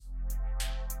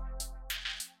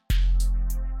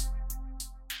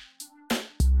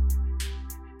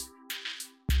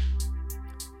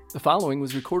The following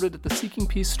was recorded at the Seeking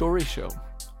Peace Story Show,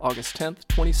 August 10th,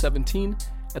 2017,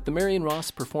 at the Marion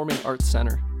Ross Performing Arts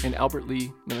Center in Albert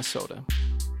Lea, Minnesota.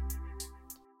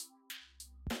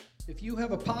 If you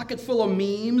have a pocket full of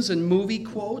memes and movie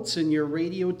quotes and your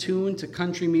radio tuned to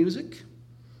country music,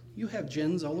 you have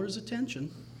Jen Zoller's attention.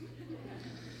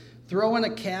 Throw in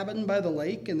a cabin by the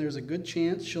lake and there's a good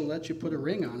chance she'll let you put a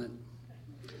ring on it.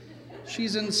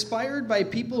 She's inspired by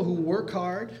people who work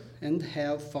hard and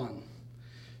have fun.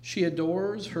 She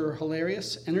adores her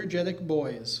hilarious, energetic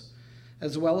boys,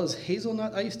 as well as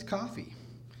hazelnut iced coffee,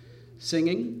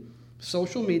 singing,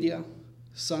 social media,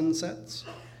 sunsets,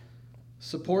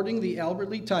 supporting the Albert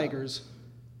Lea Tigers,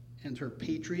 and her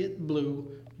Patriot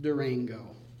Blue Durango.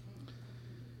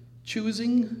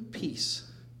 Choosing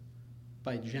Peace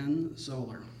by Jen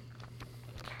Zoller.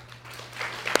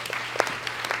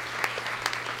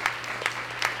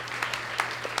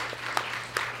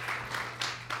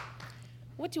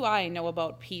 What do I know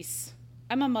about peace?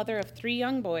 I'm a mother of 3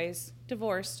 young boys,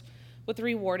 divorced, with a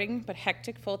rewarding but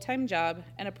hectic full-time job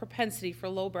and a propensity for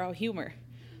lowbrow humor,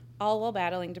 all while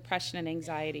battling depression and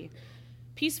anxiety.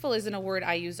 Peaceful isn't a word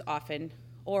I use often,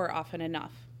 or often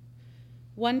enough.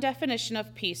 One definition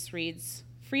of peace reads,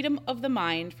 freedom of the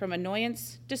mind from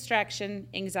annoyance, distraction,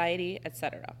 anxiety,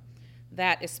 etc.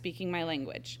 That is speaking my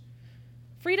language.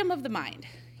 Freedom of the mind.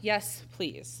 Yes,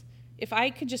 please. If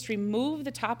I could just remove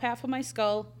the top half of my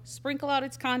skull, sprinkle out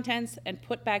its contents, and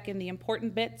put back in the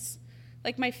important bits,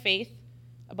 like my faith,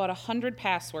 about 100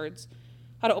 passwords,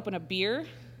 how to open a beer,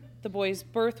 the boys'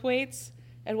 birth weights,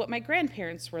 and what my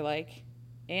grandparents were like,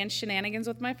 and shenanigans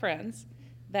with my friends,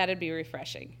 that'd be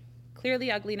refreshing. Clear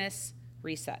the ugliness,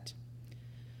 reset.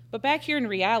 But back here in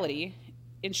reality,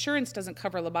 insurance doesn't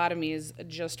cover lobotomies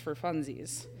just for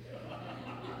funsies.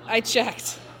 I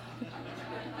checked.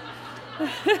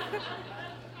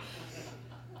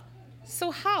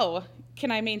 So how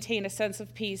can I maintain a sense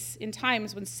of peace in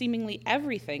times when seemingly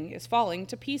everything is falling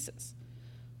to pieces?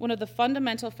 One of the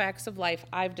fundamental facts of life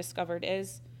I've discovered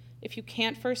is, if you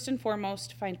can't first and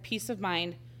foremost find peace of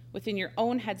mind within your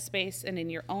own headspace and in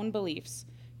your own beliefs,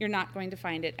 you're not going to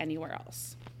find it anywhere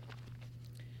else.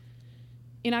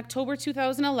 In October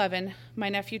 2011, my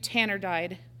nephew Tanner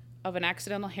died of an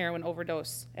accidental heroin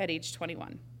overdose at age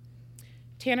 21.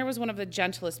 Tanner was one of the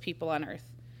gentlest people on earth.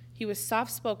 He was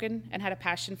soft-spoken and had a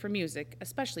passion for music,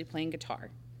 especially playing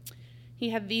guitar. He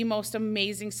had the most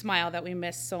amazing smile that we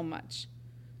miss so much.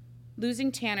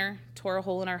 Losing Tanner tore a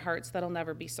hole in our hearts that'll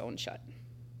never be sewn shut.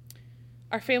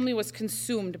 Our family was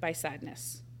consumed by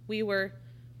sadness. We were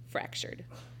fractured.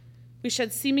 We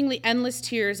shed seemingly endless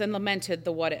tears and lamented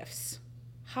the what-ifs.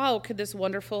 How could this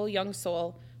wonderful young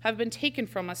soul have been taken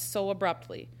from us so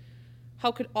abruptly?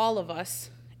 How could all of us,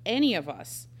 any of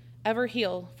us, ever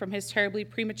heal from his terribly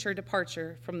premature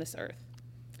departure from this earth?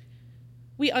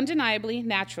 We undeniably,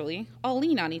 naturally, all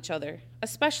lean on each other,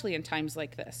 especially in times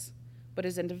like this. But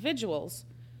as individuals,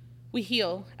 we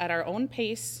heal at our own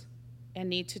pace and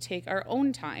need to take our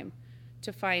own time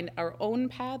to find our own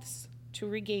paths to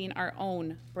regain our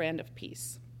own brand of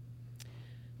peace.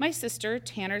 My sister,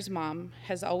 Tanner's mom,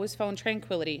 has always found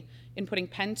tranquility in putting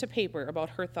pen to paper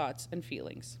about her thoughts and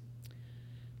feelings.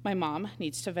 My mom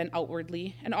needs to vent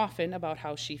outwardly and often about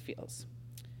how she feels.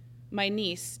 My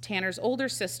niece, Tanner's older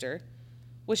sister,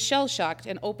 was shell-shocked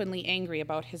and openly angry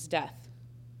about his death.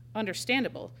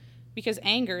 Understandable, because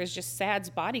anger is just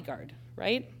sad's bodyguard,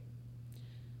 right?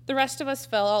 The rest of us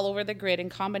fell all over the grid in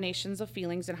combinations of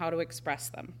feelings and how to express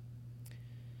them.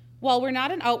 While we're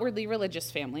not an outwardly religious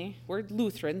family, we're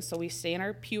Lutheran, so we stay in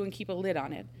our pew and keep a lid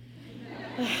on it.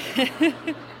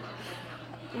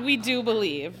 We do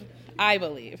believe, I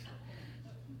believe.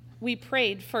 We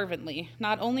prayed fervently,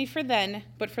 not only for then,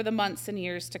 but for the months and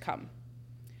years to come.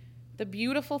 The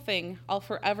beautiful thing I'll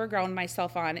forever ground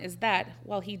myself on is that,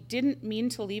 while he didn't mean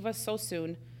to leave us so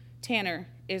soon, Tanner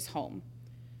is home.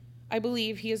 I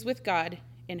believe he is with God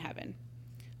in heaven.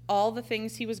 All the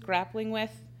things he was grappling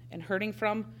with and hurting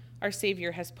from, our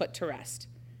Savior has put to rest.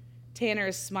 Tanner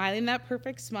is smiling that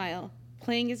perfect smile,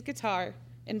 playing his guitar,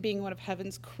 and being one of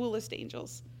heaven's coolest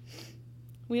angels.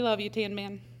 We love you, Tan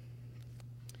Man.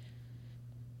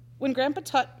 When Grandpa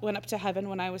Tut went up to heaven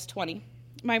when I was 20,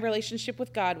 my relationship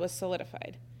with God was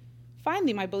solidified.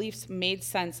 Finally, my beliefs made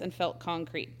sense and felt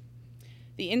concrete.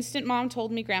 The instant Mom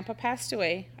told me Grandpa passed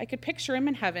away, I could picture him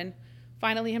in heaven,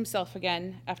 finally himself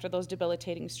again after those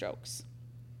debilitating strokes.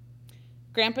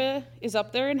 Grandpa is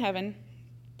up there in heaven,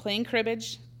 playing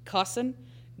cribbage, cussing,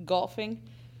 golfing,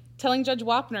 telling Judge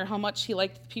Wapner how much he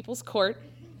liked the People's Court,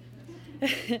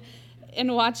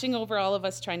 and watching over all of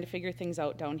us trying to figure things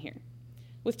out down here.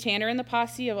 With Tanner and the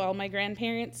posse of all my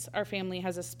grandparents, our family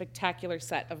has a spectacular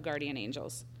set of guardian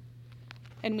angels,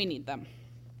 and we need them.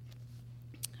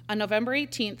 On November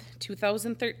 18th,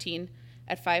 2013,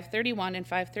 at 5:31 and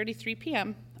 5:33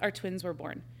 p.m., our twins were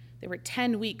born. They were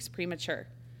 10 weeks premature.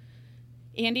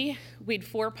 Andy weighed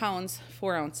 4 pounds,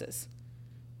 4 ounces.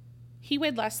 He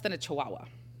weighed less than a chihuahua.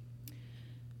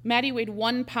 Maddie weighed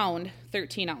 1 pound,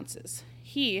 13 ounces.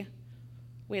 He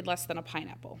weighed less than a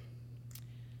pineapple.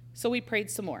 So we prayed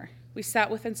some more. We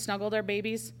sat with and snuggled our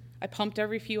babies. I pumped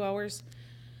every few hours.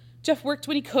 Jeff worked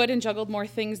when he could and juggled more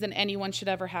things than anyone should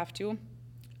ever have to.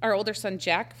 Our older son,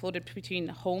 Jack, floated between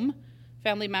home,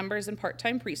 family members, and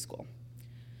part-time preschool.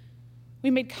 We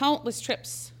made countless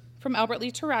trips from Albert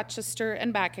Lea to Rochester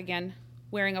and back again,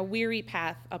 wearing a weary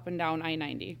path up and down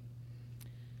I-90.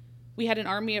 We had an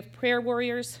army of prayer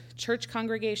warriors, church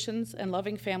congregations, and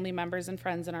loving family members and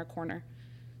friends in our corner.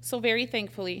 So very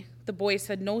thankfully, the boys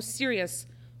had no serious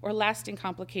or lasting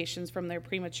complications from their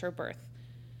premature birth.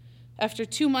 After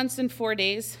 2 months and 4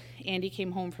 days, Andy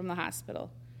came home from the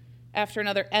hospital. After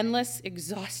another endless,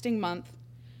 exhausting month,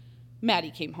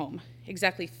 Maddie came home,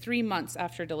 exactly 3 months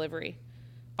after delivery.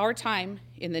 Our time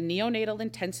in the neonatal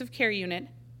intensive care unit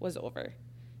was over.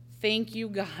 Thank you,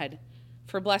 God,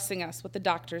 for blessing us with the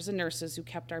doctors and nurses who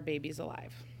kept our babies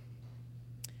alive.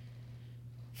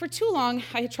 For too long,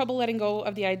 I had trouble letting go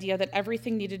of the idea that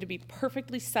everything needed to be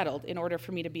perfectly settled in order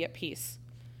for me to be at peace.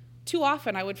 Too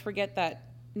often, I would forget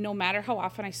that no matter how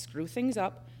often I screw things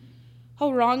up,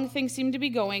 how wrong things seem to be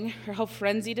going, or how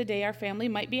frenzied a day our family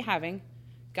might be having,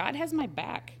 God has my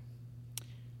back.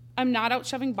 I'm not out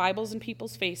shoving Bibles in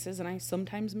people's faces, and I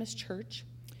sometimes miss church.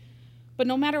 But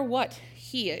no matter what,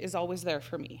 He is always there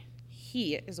for me.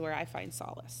 He is where I find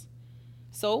solace.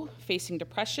 So, facing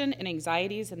depression and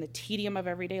anxieties and the tedium of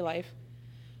everyday life,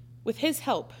 with His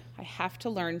help, I have to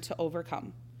learn to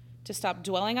overcome, to stop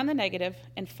dwelling on the negative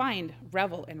and find,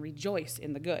 revel, and rejoice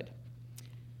in the good.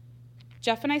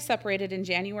 Jeff and I separated in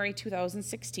January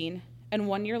 2016, and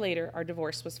 1 year later, our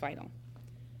divorce was final.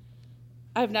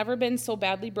 I've never been so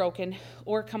badly broken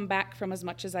or come back from as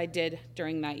much as I did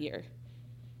during that year.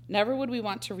 Never would we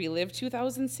want to relive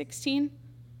 2016,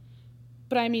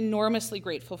 but I'm enormously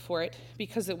grateful for it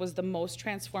because it was the most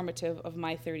transformative of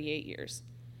my 38 years.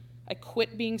 I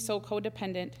quit being so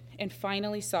codependent and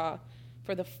finally saw,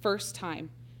 for the first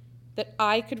time, that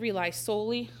I could rely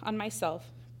solely on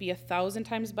myself, be 1,000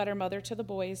 times better mother to the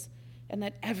boys, and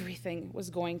that everything was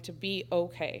going to be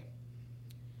okay.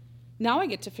 Now I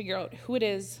get to figure out who it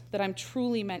is that I'm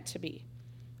truly meant to be.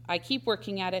 I keep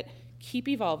working at it, keep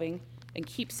evolving, and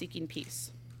keep seeking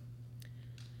peace.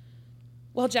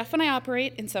 While Jeff and I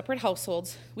operate in separate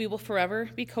households, we will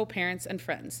forever be co-parents and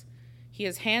friends. He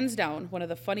is hands down one of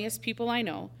the funniest people I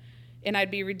know, and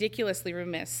I'd be ridiculously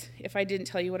remiss if I didn't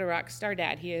tell you what a rock star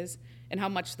dad he is and how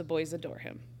much the boys adore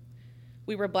him.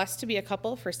 We were blessed to be a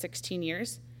couple for 16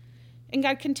 years, and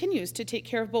God continues to take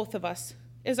care of both of us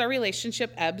as our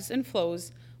relationship ebbs and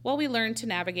flows while we learn to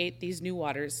navigate these new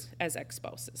waters as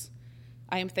ex-spouses.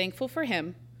 I am thankful for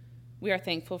him. We are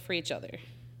thankful for each other,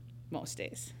 most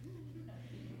days.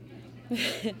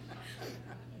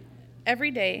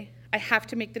 Every day, I have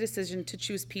to make the decision to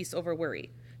choose peace over worry,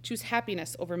 choose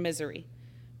happiness over misery,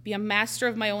 be a master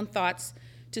of my own thoughts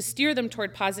to steer them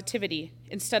toward positivity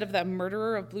instead of that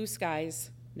murderer of blue skies,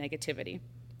 negativity.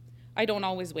 I don't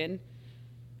always win.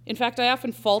 In fact, I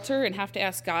often falter and have to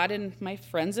ask God and my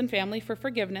friends and family for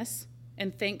forgiveness,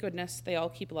 and thank goodness they all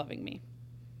keep loving me.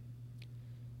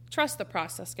 Trust the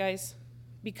process, guys.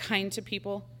 Be kind to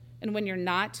people, and when you're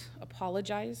not,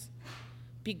 apologize.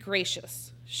 Be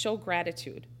gracious. Show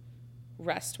gratitude.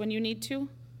 Rest when you need to.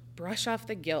 Brush off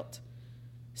the guilt.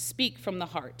 Speak from the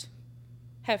heart.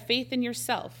 Have faith in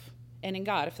yourself and in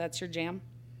God if that's your jam.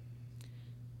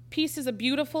 Peace is a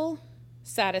beautiful,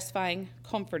 satisfying,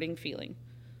 comforting feeling.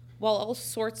 While all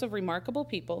sorts of remarkable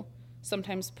people,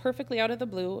 sometimes perfectly out of the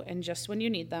blue and just when you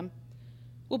need them,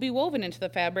 will be woven into the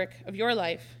fabric of your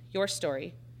life, your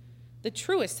story, the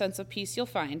truest sense of peace you'll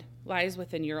find lies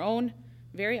within your own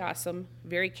very awesome,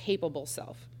 very capable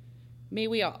self. May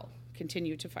we all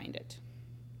continue to find it.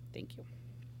 Thank you.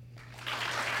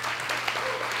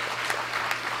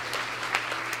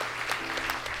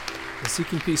 The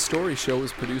Seeking Peace Story Show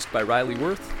is produced by Riley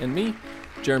Worth and me,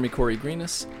 Jeremy Corey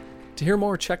Greenis. To hear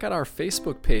more, check out our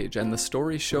Facebook page and the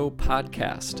Story Show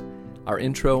podcast. Our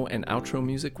intro and outro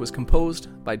music was composed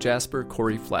by Jasper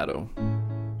Corey Flatto.